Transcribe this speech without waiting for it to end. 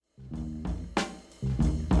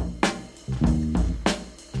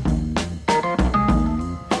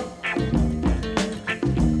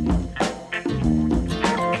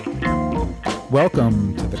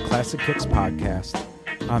Welcome to the Classic Kicks podcast.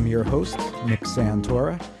 I'm your host, Nick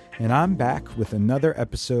Santora, and I'm back with another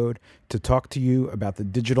episode to talk to you about the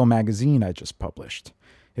digital magazine I just published.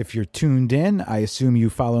 If you're tuned in, I assume you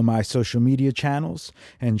follow my social media channels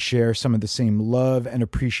and share some of the same love and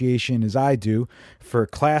appreciation as I do for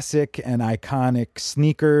classic and iconic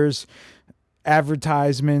sneakers,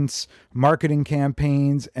 advertisements, marketing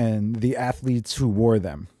campaigns, and the athletes who wore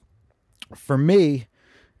them. For me,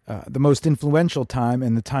 the most influential time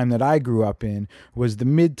and the time that I grew up in was the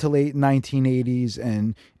mid to late 1980s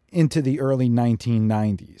and into the early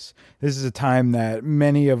 1990s. This is a time that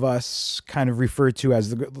many of us kind of refer to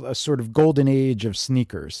as a sort of golden age of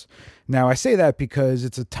sneakers. Now, I say that because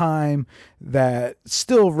it's a time that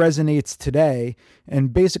still resonates today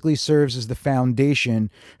and basically serves as the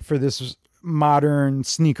foundation for this modern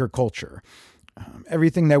sneaker culture.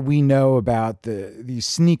 Everything that we know about these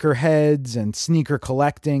sneaker heads and sneaker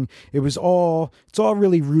collecting, it's all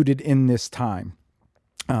really rooted in this time.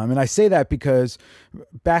 And I say that because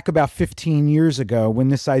back about 15 years ago, when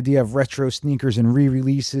this idea of retro sneakers and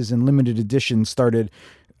re-releases and limited editions started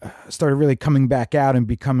really coming back out and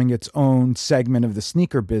becoming its own segment of the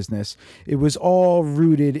sneaker business, it was all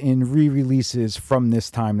rooted in re-releases from this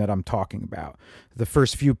time that I'm talking about. The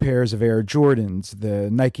first few pairs of Air Jordans,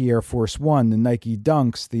 the Nike Air Force One, the Nike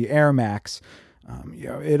Dunks, the Air Max,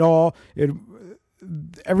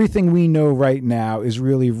 everything we know right now is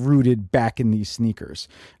really rooted back in these sneakers.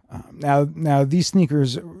 Now these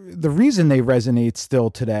sneakers, the reason they resonate still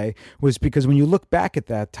today was because when you look back at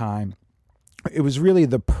that time, it was really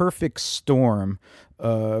the perfect storm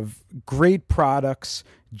of great products,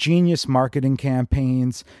 genius marketing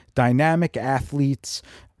campaigns, dynamic athletes,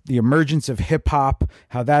 the emergence of hip hop,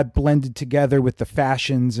 how that blended together with the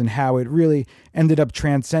fashions and how it really ended up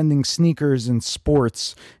transcending sneakers and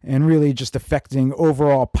sports and really just affecting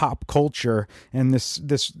overall pop culture and this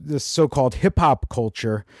so-called hip hop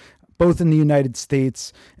culture, both in the United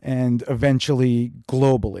States and eventually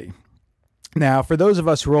globally. Now, for those of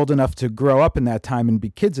us who are old enough to grow up in that time and be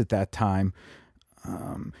kids at that time,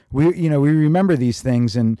 we remember these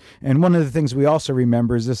things, and one of the things we also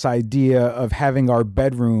remember is this idea of having our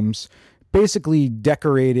bedrooms basically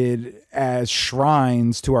decorated as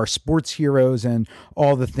shrines to our sports heroes and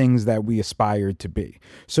all the things that we aspired to be.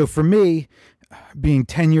 So for me, being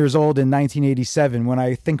 10 years old in 1987, when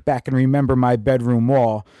I think back and remember my bedroom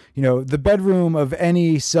wall, the bedroom of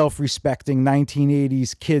any self-respecting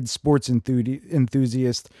 1980s kid sports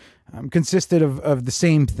enthusiast consisted of the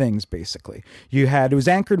same things, basically. It was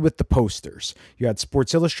anchored with the posters. You had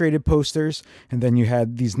Sports Illustrated posters, and then you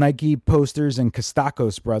had these Nike posters and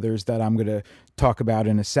Kostakos brothers that I'm going to talk about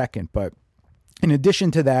in a second. But in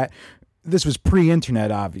addition to that, this was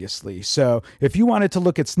pre-internet, obviously. So if you wanted to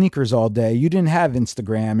look at sneakers all day, you didn't have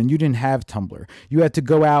Instagram and you didn't have Tumblr. You had to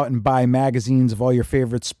go out and buy magazines of all your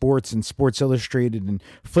favorite sports and Sports Illustrated and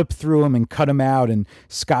flip through them and cut them out and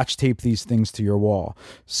scotch tape these things to your wall.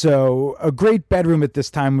 So a great bedroom at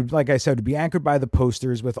this time would, like I said, would be anchored by the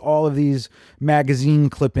posters with all of these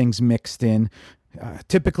magazine clippings mixed in.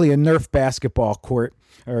 Typically a Nerf basketball court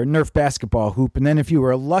or a Nerf basketball hoop. And then if you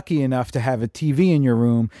were lucky enough to have a TV in your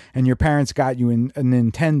room and your parents got you a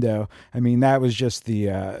Nintendo, I mean, that was just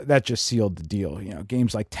that just sealed the deal.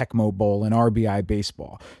 Games like Tecmo Bowl and RBI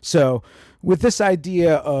baseball. So with this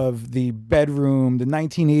idea of the bedroom, the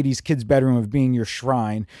 1980s kid's bedroom of being your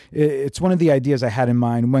shrine, it's one of the ideas I had in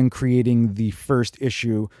mind when creating the first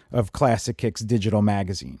issue of Classic Kicks digital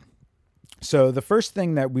magazine. So the first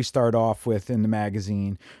thing that we start off with in the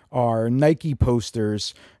magazine are Nike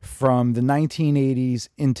posters from the 1980s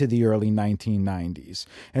into the early 1990s.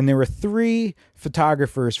 And there were three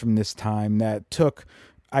photographers from this time that took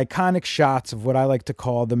iconic shots of what I like to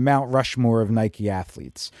call the Mount Rushmore of Nike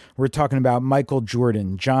athletes. We're talking about Michael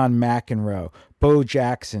Jordan, John McEnroe, Bo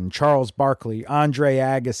Jackson, Charles Barkley, Andre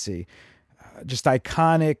Agassi, just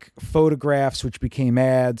iconic photographs which became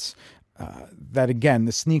ads. That again,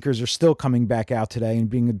 the sneakers are still coming back out today and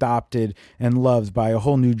being adopted and loved by a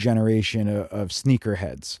whole new generation of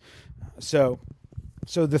sneakerheads. So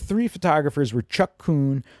the three photographers were Chuck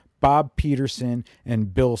Kuhn, Bob Peterson,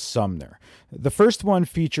 and Bill Sumner. The first one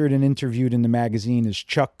featured and interviewed in the magazine is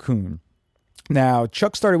Chuck Kuhn. Now,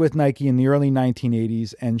 Chuck started with Nike in the early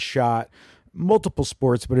 1980s and shot multiple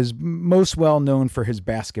sports, but is most well known for his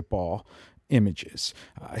basketball images.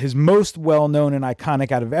 His most well-known and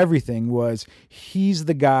iconic out of everything was he's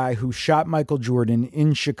the guy who shot Michael Jordan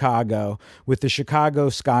in Chicago with the Chicago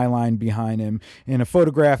skyline behind him in a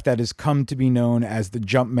photograph that has come to be known as the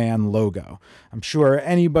Jumpman logo. I'm sure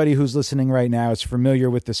anybody who's listening right now is familiar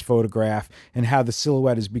with this photograph and how the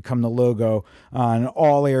silhouette has become the logo on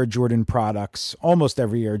all Air Jordan products, almost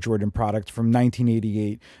every Air Jordan product from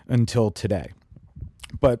 1988 until today.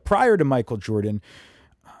 But prior to Michael Jordan,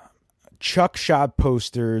 Chuck shot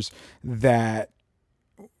posters that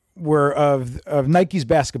were of Nike's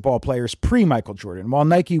basketball players pre-Michael Jordan, while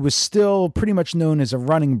Nike was still pretty much known as a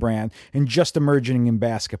running brand and just emerging in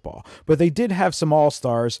basketball. But they did have some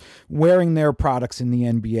all-stars wearing their products in the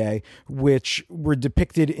NBA, which were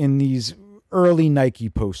depicted in these early Nike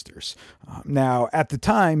posters. Now, at the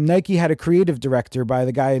time, Nike had a creative director by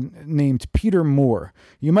the guy named Peter Moore.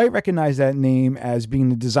 You might recognize that name as being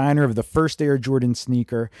the designer of the first Air Jordan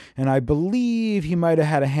sneaker, and I believe he might have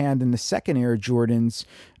had a hand in the second Air Jordans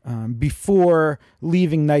before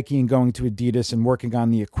leaving Nike and going to Adidas and working on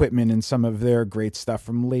the equipment and some of their great stuff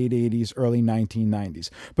from late 80s, early 1990s.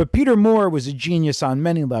 But Peter Moore was a genius on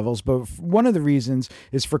many levels, but one of the reasons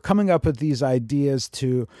is for coming up with these ideas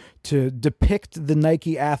to depict the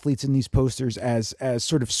Nike athletes in these posters as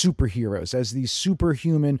sort of superheroes, as these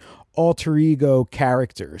superhuman alter ego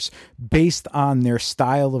characters based on their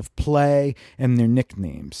style of play and their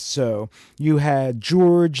nicknames. So you had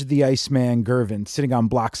George the Iceman Gervin sitting on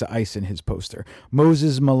blocks of ice in his poster,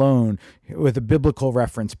 Moses Malone with a biblical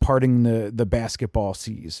reference parting the basketball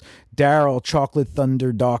seas, Daryl Chocolate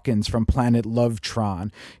Thunder Dawkins from Planet Lovetron.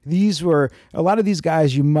 These were a lot of these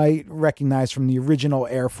guys you might recognize from the original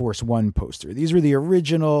Air Force One poster. These were the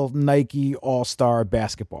original Nike all-star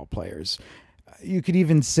basketball players. You could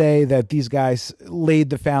even say that these guys laid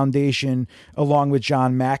the foundation, along with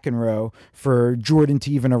John McEnroe, for Jordan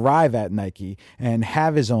to even arrive at Nike and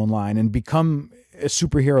have his own line and become a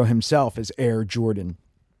superhero himself as Air Jordan.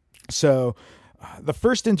 So the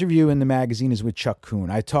first interview in the magazine is with Chuck Kuhn.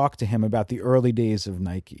 I talked to him about the early days of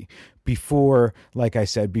Nike before, like I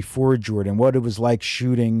said, before Jordan, what it was like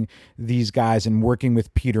shooting these guys and working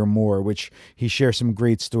with Peter Moore, which he shares some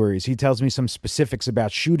great stories. He tells me some specifics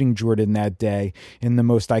about shooting Jordan that day in the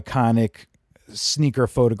most iconic sneaker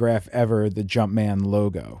photograph ever, the Jumpman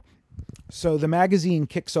logo. So the magazine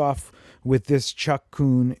kicks off with this Chuck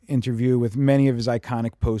Kuhn interview with many of his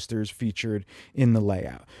iconic posters featured in the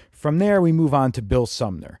layout. From there, we move on to Bill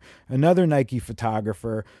Sumner, another Nike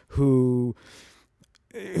photographer whose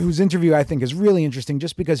interview I think is really interesting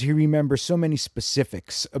just because he remembers so many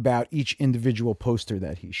specifics about each individual poster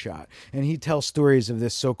that he shot. And he tells stories of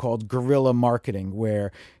this so-called guerrilla marketing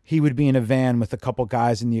where he would be in a van with a couple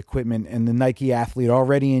guys in the equipment and the Nike athlete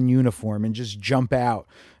already in uniform and just jump out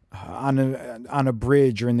on a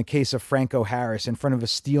bridge, or in the case of Franco Harris, in front of a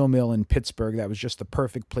steel mill in Pittsburgh. That was just the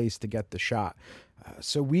perfect place to get the shot.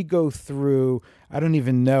 So we go through, I don't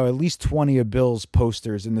even know, at least 20 of Bill's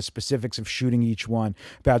posters and the specifics of shooting each one,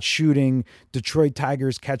 about shooting Detroit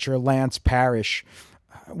Tigers catcher Lance Parrish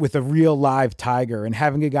with a real live tiger and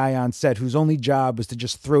having a guy on set whose only job was to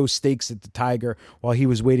just throw steaks at the tiger while he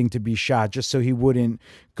was waiting to be shot, just so he wouldn't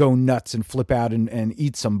go nuts and flip out and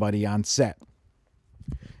eat somebody on set.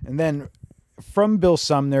 And then from Bill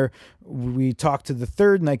Sumner, we talked to the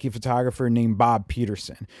third Nike photographer named Bob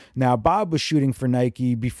Peterson. Now, Bob was shooting for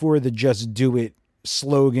Nike before the Just Do It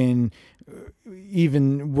slogan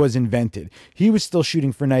even was invented. He was still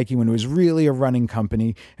shooting for Nike when it was really a running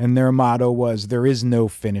company, and their motto was, "There is no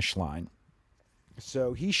finish line."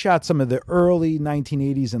 So he shot some of the early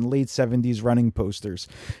 1980s and late 70s running posters.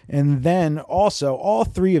 And then also, all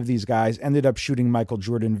three of these guys ended up shooting Michael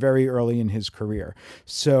Jordan very early in his career.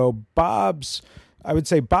 So I would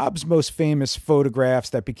say Bob's most famous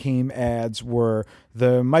photographs that became ads were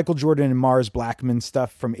the Michael Jordan and Mars Blackmon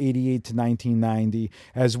stuff from 88 to 1990,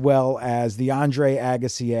 as well as the Andre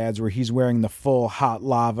Agassi ads where he's wearing the full hot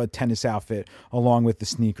lava tennis outfit along with the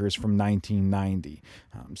sneakers from 1990.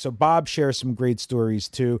 So Bob shares some great stories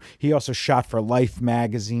too. He also shot for Life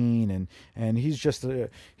magazine, and he's just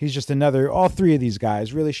another. All three of these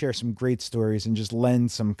guys really share some great stories and just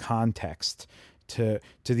lend some context to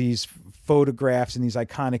these photographs and these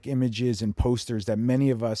iconic images and posters that many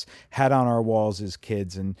of us had on our walls as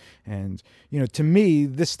kids. And you know, to me,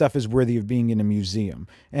 this stuff is worthy of being in a museum.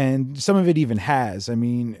 And some of it even has. I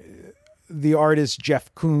mean, the artist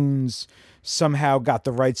Jeff Koons somehow got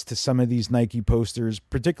the rights to some of these Nike posters,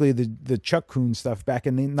 particularly the Chuck Koons stuff back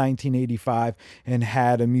in 1985, and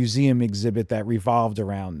had a museum exhibit that revolved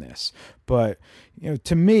around this. But,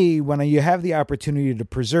 to me, when you have the opportunity to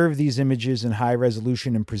preserve these images in high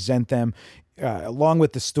resolution and present them, along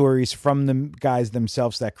with the stories from the guys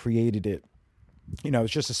themselves that created it,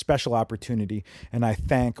 it's just a special opportunity. And I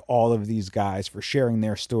thank all of these guys for sharing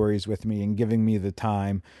their stories with me and giving me the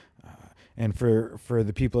time, and for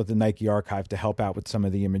the people at the Nike Archive to help out with some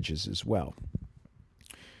of the images as well.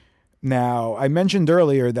 Now, I mentioned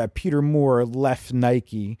earlier that Peter Moore left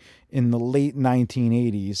Nike in the late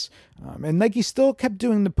 1980s, and Nike still kept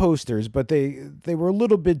doing the posters, but they were a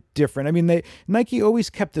little bit different. I mean, Nike always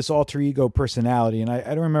kept this alter ego personality, and I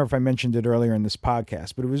don't remember if I mentioned it earlier in this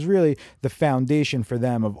podcast, but it was really the foundation for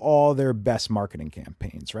them of all their best marketing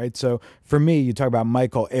campaigns, right? So for me, you talk about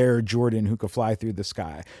Michael Air Jordan, who could fly through the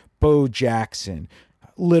sky, Bo Jackson,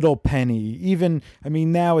 Little Penny, even,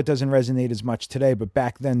 now it doesn't resonate as much today, but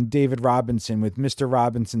back then, David Robinson with Mr.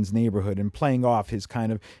 Robinson's Neighborhood and playing off his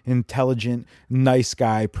kind of intelligent, nice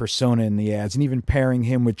guy persona in the ads, and even pairing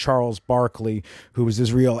him with Charles Barkley, who was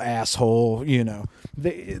this real asshole,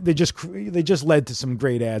 they just led to some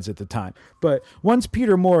great ads at the time. But once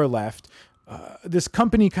Peter Moore left, this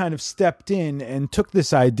company kind of stepped in and took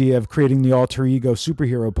this idea of creating the alter ego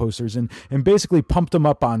superhero posters and basically pumped them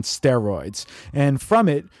up on steroids. And from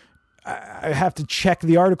it, I have to check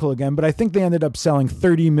the article again, but I think they ended up selling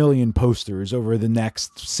 30 million posters over the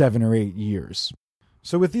next 7 or 8 years.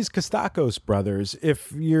 So with these Kostakos brothers,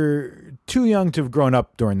 if you're too young to have grown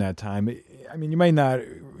up during that time, you might not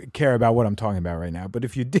care about what I'm talking about right now, but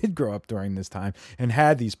if you did grow up during this time and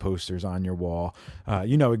had these posters on your wall,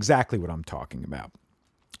 you know exactly what I'm talking about.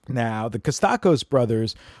 Now, the Kostakos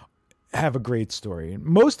brothers have a great story.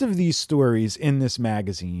 Most of these stories in this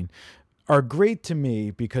magazine are great to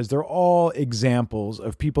me because they're all examples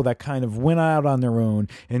of people that kind of went out on their own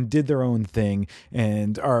and did their own thing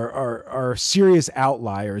and are serious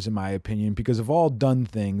outliers, in my opinion, because have all done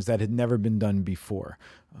things that had never been done before.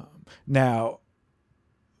 Now,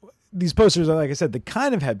 these posters are, like I said, they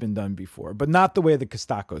kind of had been done before, but not the way the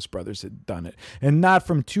Kostakos brothers had done it, and not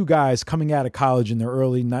from two guys coming out of college in their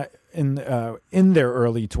early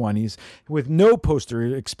 20s with no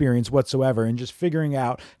poster experience whatsoever, and just figuring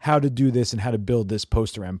out how to do this and how to build this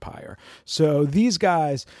poster empire. So these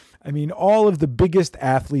guys, all of the biggest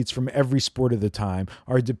athletes from every sport of the time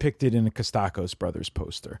are depicted in a Kostakos brothers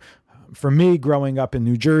poster. For me, growing up in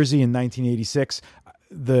New Jersey in 1986,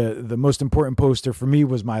 the most important poster for me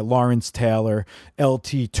was my Lawrence Taylor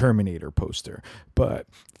LT Terminator poster. But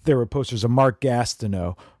there were posters of Mark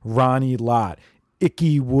Gastineau, Ronnie Lott,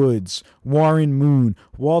 Ickey Woods, Warren Moon,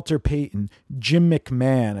 Walter Payton, Jim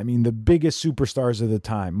McMahon. The biggest superstars of the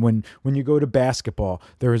time. When you go to basketball,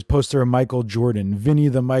 there was a poster of Michael Jordan, Vinny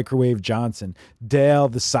the Microwave Johnson, Dale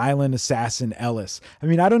the Silent Assassin Ellis.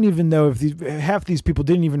 I don't even know if half these people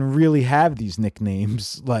didn't even really have these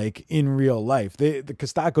nicknames like in real life. The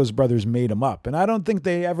Kostakos brothers made them up, and I don't think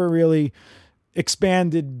they ever really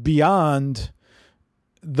expanded beyond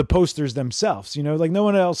the posters themselves. No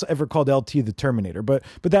one else ever called LT the Terminator, but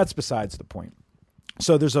that's besides the point.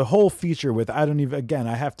 So there's a whole feature with, I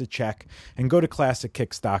have to check and go to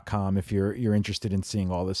classickicks.com if you're interested in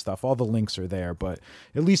seeing all this stuff. All the links are there, but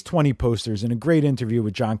at least 20 posters and a great interview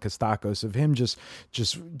with John Kostakos of him just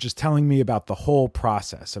telling me about the whole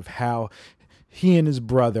process of how he and his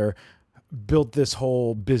brother built this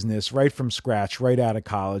whole business right from scratch, right out of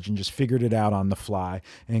college, and just figured it out on the fly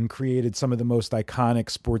and created some of the most iconic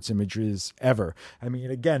sports images ever.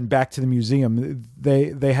 Again, back to the museum,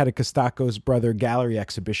 they had a Kostakos brother gallery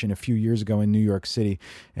exhibition a few years ago in New York City,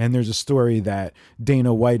 and there's a story that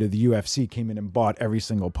Dana White of the UFC came in and bought every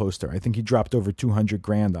single poster. I think he dropped over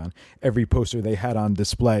 $200,000 on every poster they had on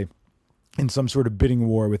display in some sort of bidding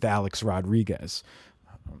war with Alex Rodriguez.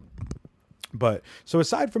 But so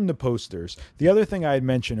aside from the posters, the other thing I had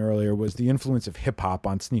mentioned earlier was the influence of hip hop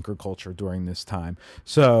on sneaker culture during this time.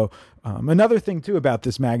 So another thing too about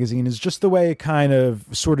this magazine is just the way it kind of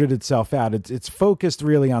sorted itself out. It's focused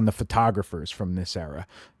really on the photographers from this era.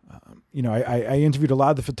 I interviewed a lot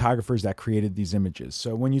of the photographers that created these images.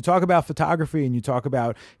 So when you talk about photography and you talk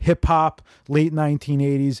about hip hop, late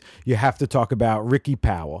 1980s, you have to talk about Ricky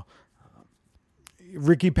Powell.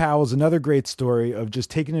 Ricky Powell's another great story of just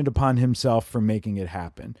taking it upon himself for making it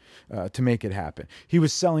happen, to make it happen. He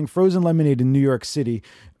was selling frozen lemonade in New York City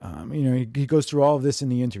He goes through all of this in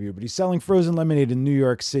the interview, but he's selling frozen lemonade in New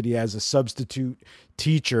York City as a substitute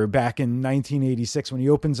teacher back in 1986 when he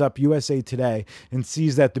opens up USA Today and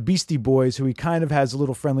sees that the Beastie Boys, who he kind of has a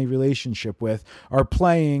little friendly relationship with, are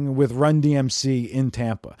playing with Run DMC in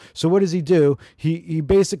Tampa. So what does he do? He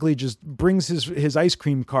basically just brings his ice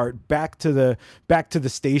cream cart back to the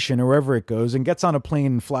station or wherever it goes and gets on a plane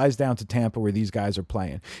and flies down to Tampa where these guys are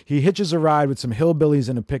playing. He hitches a ride with some hillbillies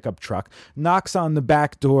in a pickup truck, knocks on the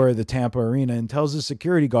back door of the Tampa arena and tells the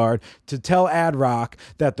security guard to tell Ad Rock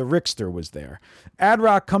that the Rickster was there. Ad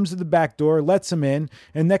Rock comes to the back door, lets him in,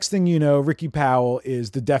 and next thing you know, Ricky Powell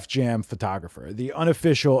is the Def Jam photographer, the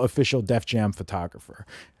unofficial official Def Jam photographer.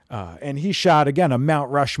 And he shot, again, a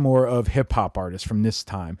Mount Rushmore of hip-hop artists from this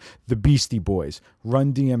time. The Beastie Boys,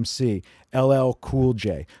 Run DMC, LL Cool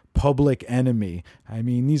J, Public Enemy. I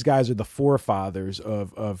mean, these guys are the forefathers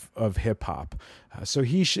of hip-hop.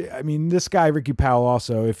 This guy, Ricky Powell,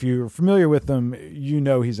 also, if you're familiar with him, you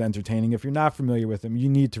know he's entertaining. If you're not familiar with him, you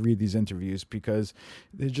need to read these interviews because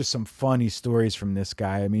there's just some funny stories from this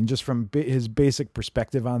guy. I mean, just from his basic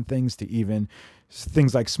perspective on things to even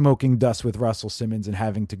things like smoking dust with Russell Simmons and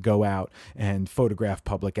having to go out and photograph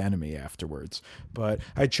Public Enemy afterwards. But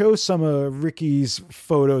I chose some of Ricky's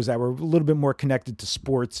photos that were a little bit more connected to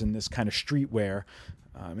sports and this kind of streetwear.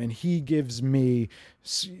 And he gives me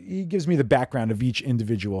the background of each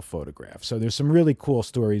individual photograph. So there's some really cool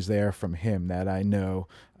stories there from him that I know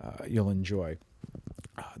you'll enjoy.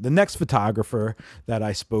 The next photographer that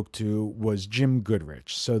I spoke to was Jim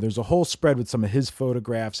Goodrich. So there's a whole spread with some of his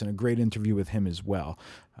photographs and a great interview with him as well.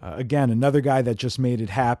 Again, another guy that just made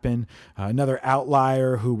it happen, another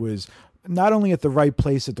outlier who was not only at the right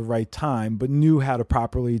place at the right time, but knew how to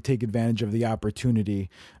properly take advantage of the opportunity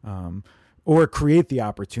or create the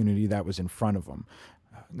opportunity that was in front of him.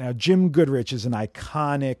 Now, Jim Goodrich is an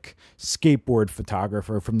iconic skateboard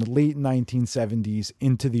photographer from the late 1970s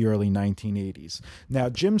into the early 1980s. Now,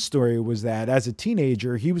 Jim's story was that as a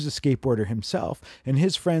teenager, he was a skateboarder himself, and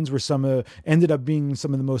his friends were ended up being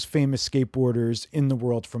some of the most famous skateboarders in the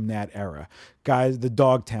world from that era. Guys, the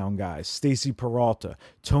Dogtown guys, Stacy Peralta,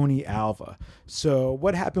 Tony Alva. So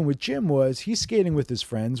what happened with Jim was he's skating with his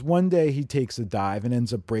friends. One day he takes a dive and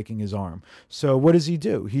ends up breaking his arm. So what does he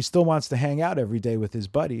do? He still wants to hang out every day with his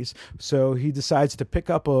buddies. So he decides to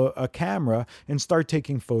pick up a camera and start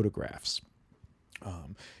taking photographs.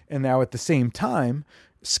 And now at the same time,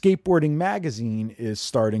 Skateboarding Magazine is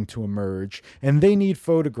starting to emerge, and they need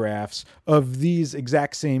photographs of these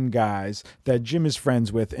exact same guys that Jim is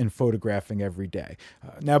friends with and photographing every day.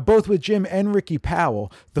 Now, both with Jim and Ricky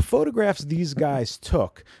Powell, the photographs these guys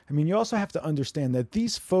took, I mean, you also have to understand that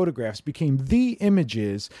these photographs became the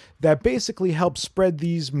images that basically helped spread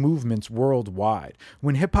these movements worldwide.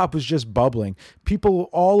 When hip-hop was just bubbling, people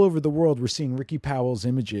all over the world were seeing Ricky Powell's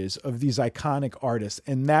images of these iconic artists,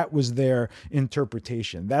 and that was their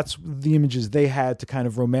interpretation. That's the images they had to kind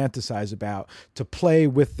of romanticize about, to play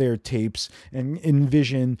with their tapes and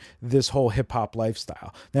envision this whole hip hop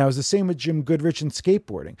lifestyle. Now, it was the same with Jim Goodrich and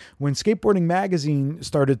skateboarding. When Skateboarding Magazine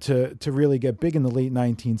started to really get big in the late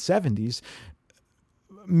 1970s,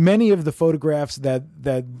 many of the photographs that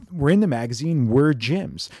were in the magazine were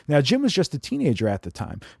Jim's. Now, Jim was just a teenager at the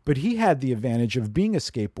time, but he had the advantage of being a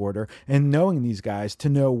skateboarder and knowing these guys to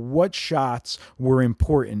know what shots were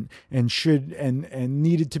important and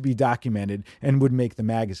needed to be documented and would make the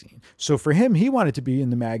magazine. So for him, he wanted to be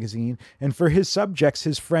in the magazine, and for his subjects,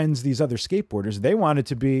 his friends, these other skateboarders, they wanted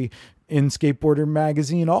to be in Skateboarder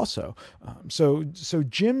Magazine also. So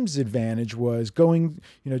Jim's advantage was going,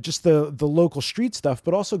 just the local street stuff,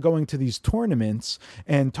 but also going to these tournaments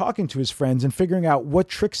and talking to his friends and figuring out what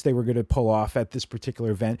tricks they were going to pull off at this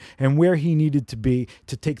particular event and where he needed to be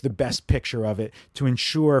to take the best picture of it to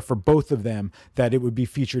ensure for both of them that it would be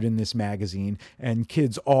featured in this magazine and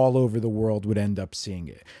kids all over the world would end up seeing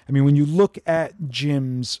it. I mean, when you look at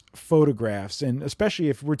Jim's photographs, and especially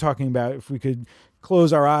if we're talking about if we could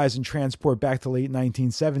close our eyes and transport back to late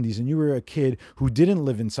 1970s and you were a kid who didn't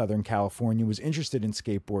live in Southern California, was interested in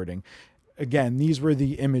skateboarding, again, these were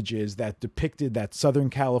the images that depicted that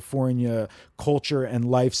Southern California culture and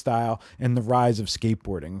lifestyle and the rise of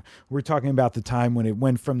skateboarding. We're talking about the time when it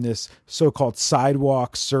went from this so-called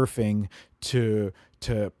sidewalk surfing to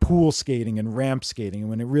pool skating and ramp skating, and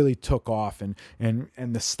when it really took off and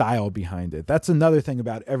the style behind it. That's another thing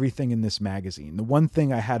about everything in this magazine. The one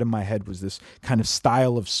thing I had in my head was this kind of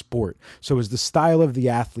style of sport. So it was the style of the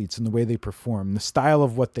athletes and the way they performed, the style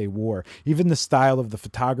of what they wore, even the style of the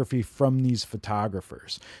photography from these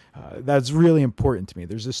photographers. That's really important to me.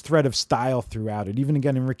 There's this thread of style throughout it. Even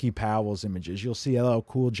again in Ricky Powell's images, you'll see LL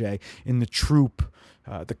Cool J in the Troop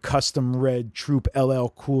the custom red Troop LL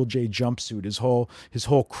Cool J jumpsuit, his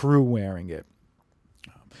whole crew wearing it.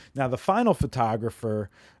 Now, the final photographer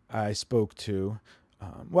I spoke to,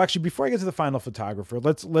 well, actually, before I get to the final photographer,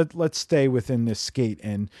 let's stay within this skate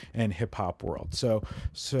and hip hop world. So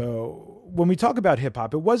when we talk about hip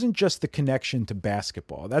hop, it wasn't just the connection to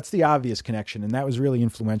basketball. That's the obvious connection, and that was really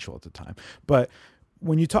influential at the time. But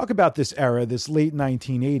when you talk about this era, this late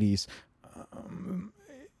 1980s,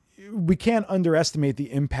 we can't underestimate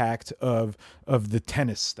the impact of the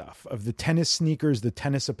tennis stuff, of the tennis sneakers, the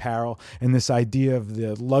tennis apparel, and this idea of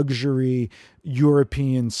the luxury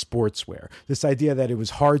European sportswear. This idea that it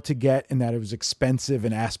was hard to get and that it was expensive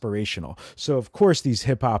and aspirational. So, of course, these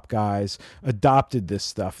hip-hop guys adopted this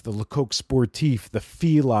stuff, the Le Coq Sportif, the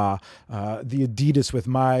Fila, the Adidas with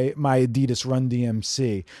my Adidas Run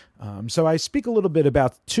DMC. So I speak a little bit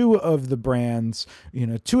about two of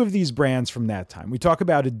these brands from that time. We talk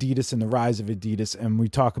about Adidas and the rise of Adidas, and we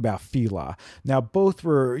talk about Fila. Now, both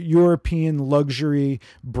were European luxury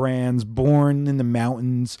brands born in the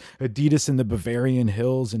mountains, Adidas in the Bavarian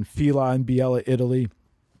hills and Fila in Biella, Italy.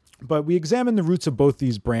 But we examine the roots of both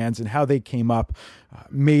these brands and how they came up,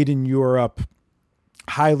 made in Europe,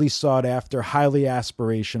 highly sought after, highly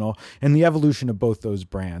aspirational, and the evolution of both those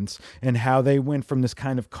brands and how they went from this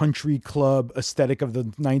kind of country club aesthetic of the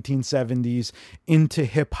 1970s into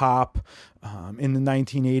hip hop in the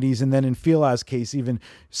 1980s, and then in Fila's case, even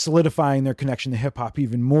solidifying their connection to hip hop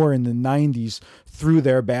even more in the 90s through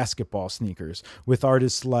their basketball sneakers, with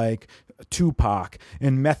artists like Tupac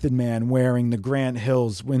and Method Man wearing the Grant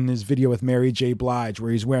Hills in his video with Mary J. Blige,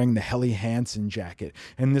 where he's wearing the Helly Hansen jacket,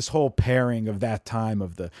 and this whole pairing of that time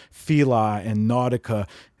of the Fila and Nautica,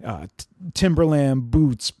 Timberland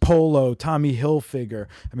boots, Polo, Tommy Hilfiger.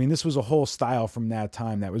 I mean, this was a whole style from that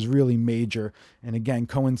time that was really major, and again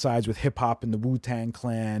coincides with hip hop and the Wu-Tang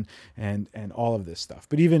Clan and all of this stuff.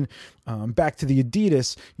 But even back to the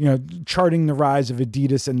Adidas, charting the rise of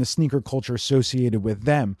Adidas and the sneaker culture associated with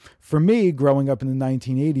them. For me, growing up in the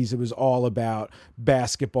 1980s, it was all about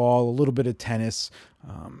basketball, a little bit of tennis,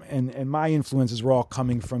 and my influences were all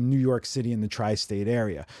coming from New York City and the tri-state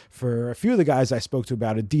area. For a few of the guys I spoke to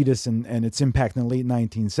about Adidas and its impact in the late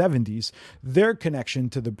 1970s, their connection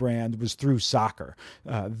to the brand was through soccer.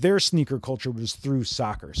 Their sneaker culture was through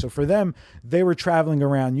soccer. So for them, they were traveling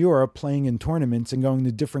around Europe, playing in tournaments and going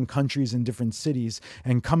to different countries and different cities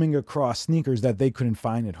and coming across sneakers that they couldn't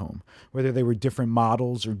find at home, whether they were different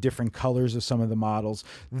models or different colors of some of the models.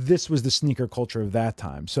 This was the sneaker culture of that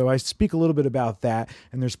time. So I speak a little bit about that.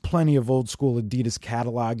 And there's plenty of old school Adidas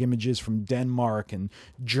catalog images from Denmark and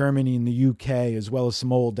Germany and the UK, as well as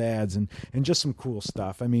some old ads and just some cool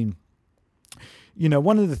stuff. I mean,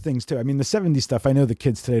 one of the things too, the 70s stuff, I know the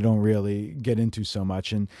kids today don't really get into so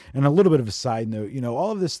much. And a little bit of a side note,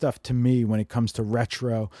 all of this stuff to me, when it comes to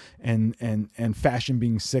retro and fashion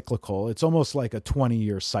being cyclical, it's almost like a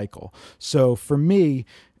 20-year cycle. So for me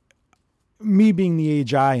being the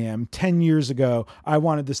age I am, 10 years ago, I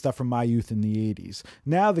wanted the stuff from my youth in the 80s.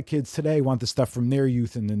 Now the kids today want the stuff from their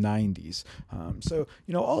youth in the 90s. So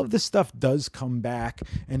all of this stuff does come back,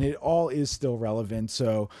 and it all is still relevant.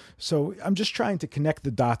 So I'm just trying to connect the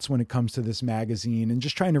dots when it comes to this magazine and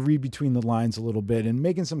just trying to read between the lines a little bit and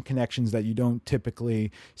making some connections that you don't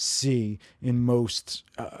typically see in most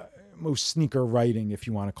sneaker writing, if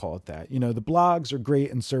you want to call it that. The blogs are great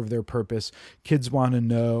and serve their purpose. Kids want to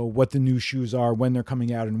know what the new shoes are, when they're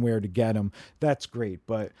coming out, and where to get them. That's great.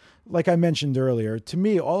 But like I mentioned earlier, to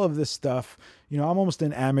me, all of this stuff, I'm almost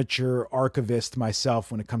an amateur archivist myself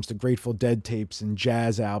when it comes to Grateful Dead tapes and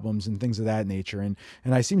jazz albums and things of that nature. And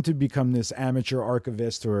I seem to become this amateur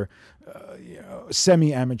archivist or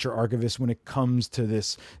semi-amateur archivist when it comes to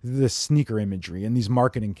this sneaker imagery and these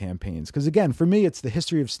marketing campaigns. Because again, for me, it's the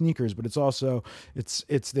history of sneakers, but it's also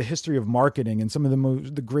it's the history of marketing and some of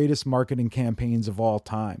the greatest marketing campaigns of all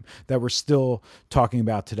time that we're still talking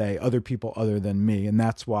about today, other people other than me. And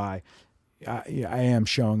that's why I am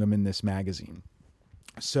showing them in this magazine.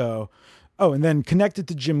 So, and then connected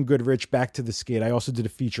to Jim Goodrich, back to the skate, I also did a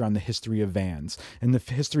feature on the history of Vans and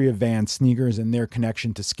the history of Vans sneakers and their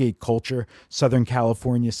connection to skate culture, Southern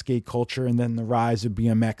California skate culture, and then the rise of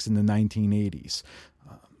BMX in the 1980s.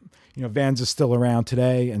 Vans is still around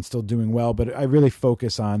today and still doing well, but I really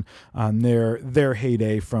focus on their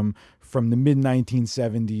heyday from the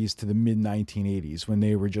mid-1970s to the mid-1980s, when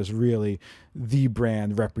they were just really the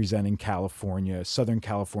brand representing California, Southern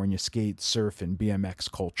California skate, surf, and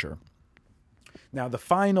BMX culture. Now, the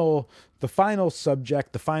final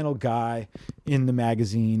subject, the final guy in the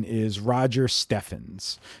magazine is Roger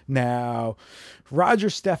Steffens. Now, Roger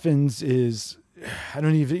Steffens is...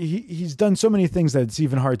 he's done so many things that it's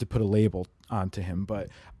even hard to put a label onto him, but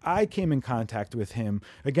I came in contact with him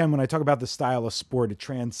again. When I talk about the style of sport, it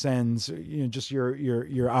transcends, just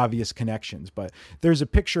your obvious connections. But there's a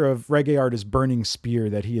picture of reggae artist Burning Spear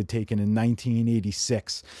that he had taken in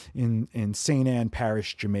 1986 in St. Anne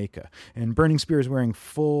Parish, Jamaica. And Burning Spear is wearing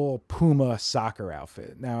full Puma soccer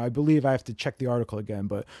outfit. Now, I believe I have to check the article again,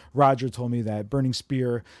 but Roger told me that Burning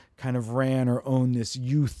Spear kind of ran or owned this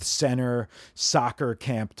youth center soccer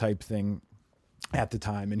camp type thing at the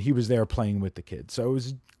time, and he was there playing with the kids. So it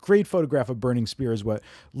was a great photograph of Burning Spear is what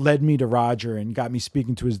led me to Roger and got me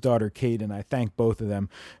speaking to his daughter, Kate, and I thank both of them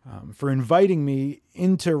for inviting me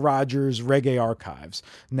into Roger's reggae archives.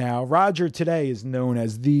 Now, Roger today is known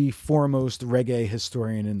as the foremost reggae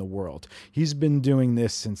historian in the world. He's been doing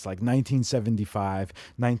this since like 1975,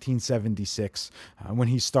 1976, when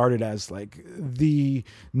he started as like the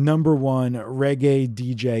number one reggae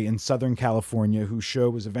DJ in Southern California, whose show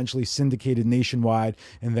was eventually syndicated nationwide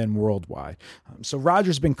and then worldwide. So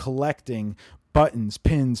Roger's been collecting buttons,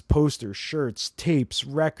 pins, posters, shirts, tapes,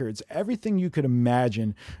 records, everything you could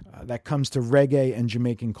imagine that comes to reggae and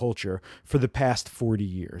Jamaican culture for the past 40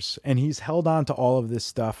 years. And he's held on to all of this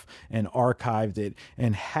stuff and archived it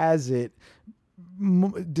and has it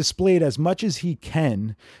displayed as much as he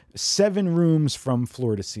can, 7 rooms from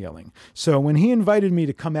floor to ceiling. So when he invited me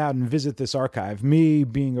to come out and visit this archive, me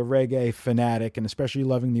being a reggae fanatic and especially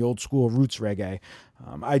loving the old school roots reggae,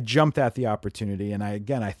 I jumped at the opportunity. And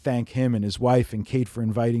I thank him and his wife and Kate for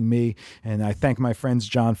inviting me. And I thank my friends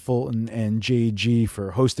John Fulton and JG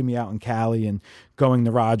for hosting me out in Cali and going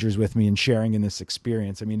to Rogers with me and sharing in this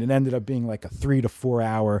experience. I mean, it ended up being like a 3 to 4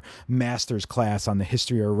 hour master's class on the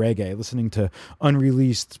history of reggae, listening to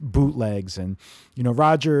unreleased bootlegs. And,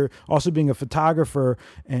 Roger, also being a photographer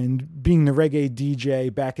and being the reggae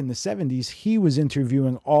DJ back in the 70s, he was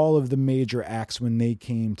interviewing all of the major acts when they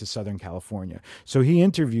came to Southern California. So he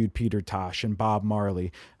interviewed Peter Tosh and Bob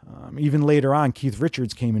Marley. Even later on, Keith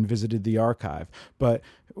Richards came and visited the archive. But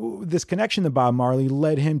this connection to Bob Marley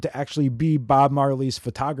led him to actually be Bob Marley's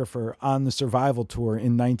photographer on the Survival Tour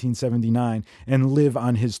in 1979 and live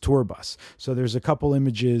on his tour bus. So there's a couple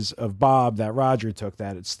images of Bob that Roger took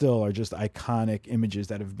that still are just iconic images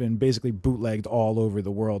that have been basically bootlegged all over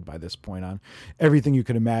the world by this point on everything you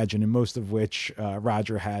could imagine, and most of which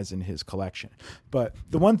Roger has in his collection. But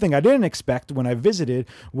the one thing I didn't expect when I visited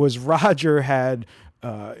was Roger had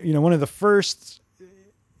one of the first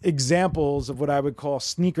examples of what I would call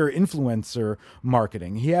sneaker influencer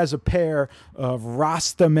marketing. He has a pair of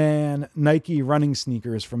Rastaman Nike running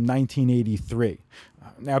sneakers from 1983.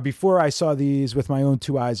 Now, before I saw these with my own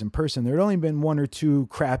 2 eyes in person, there had only been 1 or 2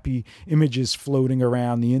 crappy images floating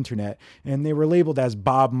around the internet, and they were labeled as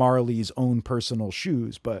Bob Marley's own personal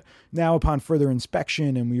shoes. But now, upon further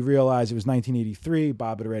inspection, and we realized it was 1983,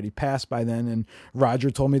 Bob had already passed by then, and Roger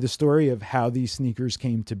told me the story of how these sneakers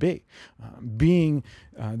came to be. Being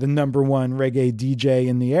the number one reggae DJ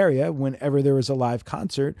in the area, whenever there was a live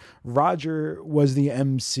concert, Roger was the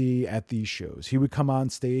MC at these shows. He would come on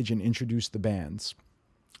stage and introduce the bands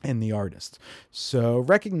and the artist. So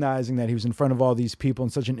recognizing that he was in front of all these people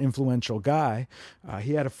and such an influential guy,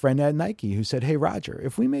 he had a friend at Nike who said, "Hey, Roger,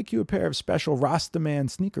 if we make you a pair of special Rastaman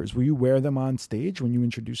sneakers, will you wear them on stage when you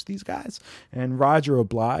introduce these guys?" And Roger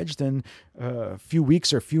obliged. And a few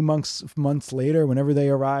weeks or a few months later, whenever they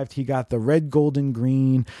arrived, he got the red, gold, and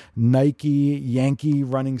green Nike Yankee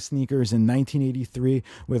running sneakers in 1983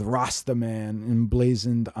 with Rastaman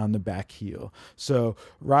emblazoned on the back heel. So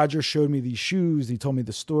Roger showed me these shoes. He told me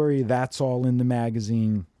the story. That's all in the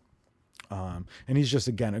magazine. And he's just,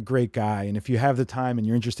 again, a great guy. And if you have the time and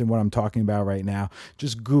you're interested in what I'm talking about right now,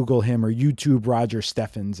 just Google him or YouTube Roger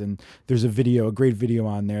Steffens. And there's a great video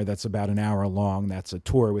on there that's about an hour long. That's a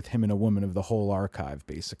tour with him and a woman of the whole archive,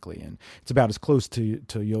 basically. And it's about as close to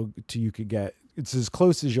you could get. It's as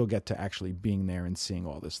close as you'll get to actually being there and seeing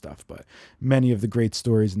all this stuff. But many of the great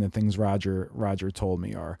stories and the things Roger told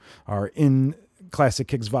me are in Classic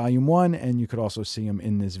Kicks Volume 1, and you could also see them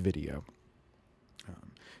in this video.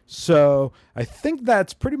 So I think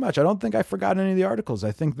that's pretty much, I don't think I forgot any of the articles.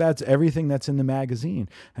 I think that's everything that's in the magazine.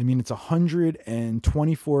 I mean, it's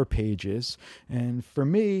 124 pages. And for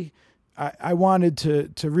me, I wanted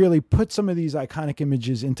to really put some of these iconic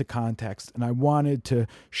images into context, and I wanted to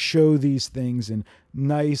show these things in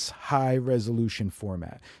nice, high resolution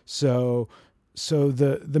format. So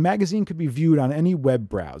the magazine could be viewed on any web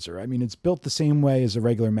browser. I mean, it's built the same way as a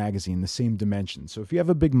regular magazine, the same dimensions. So if you have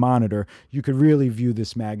a big monitor, you could really view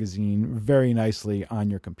this magazine very nicely on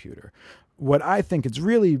your computer. What I think it's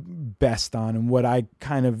really best on and what I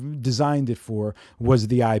kind of designed it for was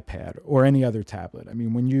the iPad or any other tablet. I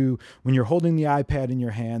mean, when you're holding the iPad in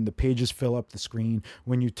your hand, the pages fill up the screen.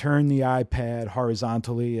 When you turn the iPad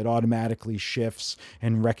horizontally, it automatically shifts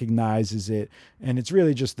and recognizes it. And it's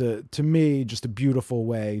really just to me, just a beautiful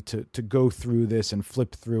way to go through this and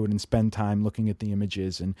flip through it and spend time looking at the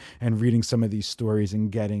images and reading some of these stories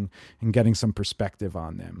and getting some perspective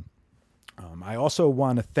on them. I also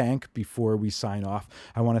want to thank, before we sign off,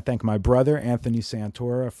 I want to thank my brother, Anthony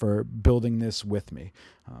Santora, for building this with me.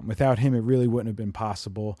 Without him, it really wouldn't have been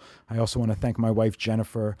possible. I also want to thank my wife,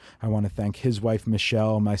 Jennifer. I want to thank his wife,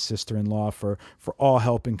 Michelle, my sister-in-law, for all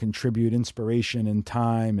helping contribute inspiration and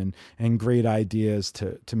time and great ideas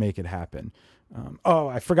to make it happen.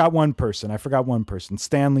 I forgot one person.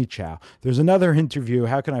 Stanley Chow. There's another interview.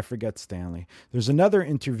 How can I forget Stanley? There's another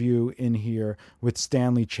interview in here with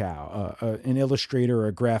Stanley Chow, an illustrator or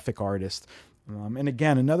a graphic artist. And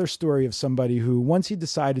again, another story of somebody who, once he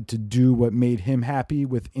decided to do what made him happy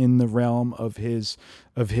within the realm of his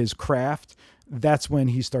craft, that's when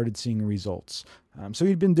he started seeing results. So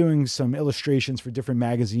he'd been doing some illustrations for different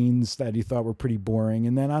magazines that he thought were pretty boring.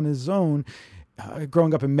 And then on his own,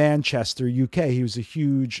 growing up in Manchester, UK, he was a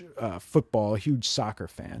huge a huge soccer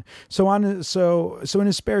fan. So in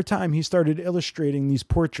his spare time, he started illustrating these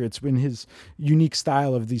portraits in his unique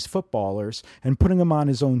style of these footballers and putting them on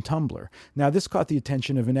his own Tumblr. Now, this caught the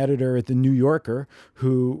attention of an editor at the New Yorker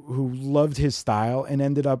who loved his style and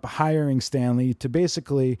ended up hiring Stanley to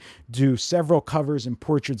basically do several covers and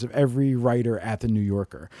portraits of every writer at the New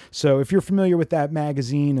Yorker. So if you're familiar with that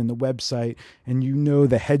magazine and the website, and you know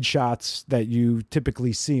the headshots that you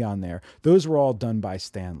typically see on there, those were all done by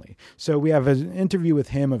Stanley. So we have an interview with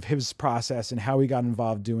him of his process and how he got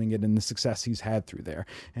involved doing it and the success he's had through there.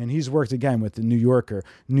 And he's worked again with the New Yorker,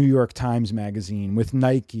 New York Times Magazine, with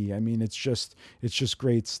Nike. I mean, it's just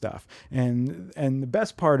great stuff. And the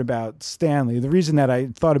best part about Stanley, the reason that I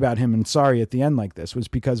thought about him and sorry at the end like this, was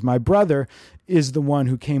because my brother is the one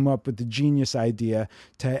who came up with the genius idea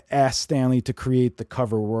to ask Stanley to create the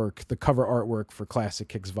cover artwork for Classic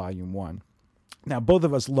Kicks Volume 1. Now, both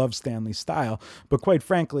of us love Stanley's style, but quite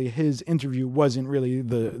frankly, his interview wasn't really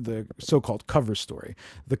the so-called cover story.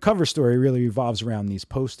 The cover story really revolves around these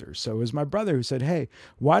posters. So it was my brother who said, hey,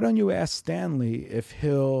 why don't you ask Stanley if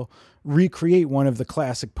he'll recreate one of the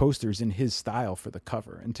classic posters in his style for the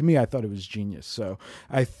cover? And to me, I thought it was genius. So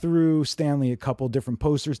I threw Stanley a couple different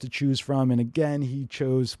posters to choose from. And again, he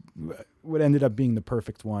chose what ended up being the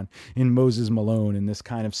perfect one in Moses Malone, in this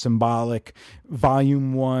kind of symbolic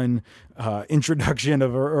Volume 1 introduction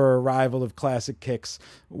of or arrival of Classic Kicks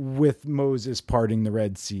with Moses parting the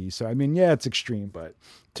Red Sea. So, I mean, yeah, it's extreme, but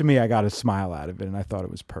to me, I got a smile out of it and I thought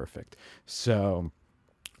it was perfect. So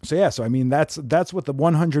I mean, that's what the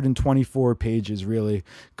 124 pages really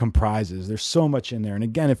comprises. There's so much in there. And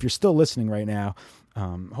again, if you're still listening right now,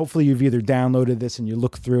 hopefully you've either downloaded this and you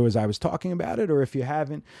look through as I was talking about it, or if you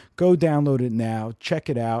haven't, go download it now, check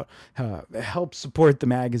it out, help support the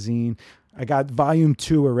magazine. I got Volume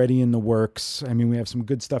 2 already in the works. I mean, we have some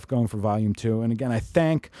good stuff going for Volume 2. And again, I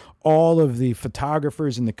thank all of the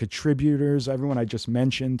photographers and the contributors, everyone I just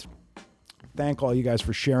mentioned. Thank all you guys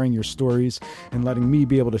for sharing your stories and letting me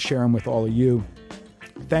be able to share them with all of you.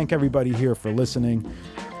 Thank everybody here for listening.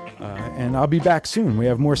 And I'll be back soon. We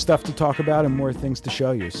have more stuff to talk about and more things to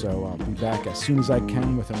show you. So I'll be back as soon as I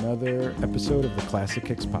can with another episode of the Classic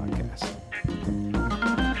Kicks podcast.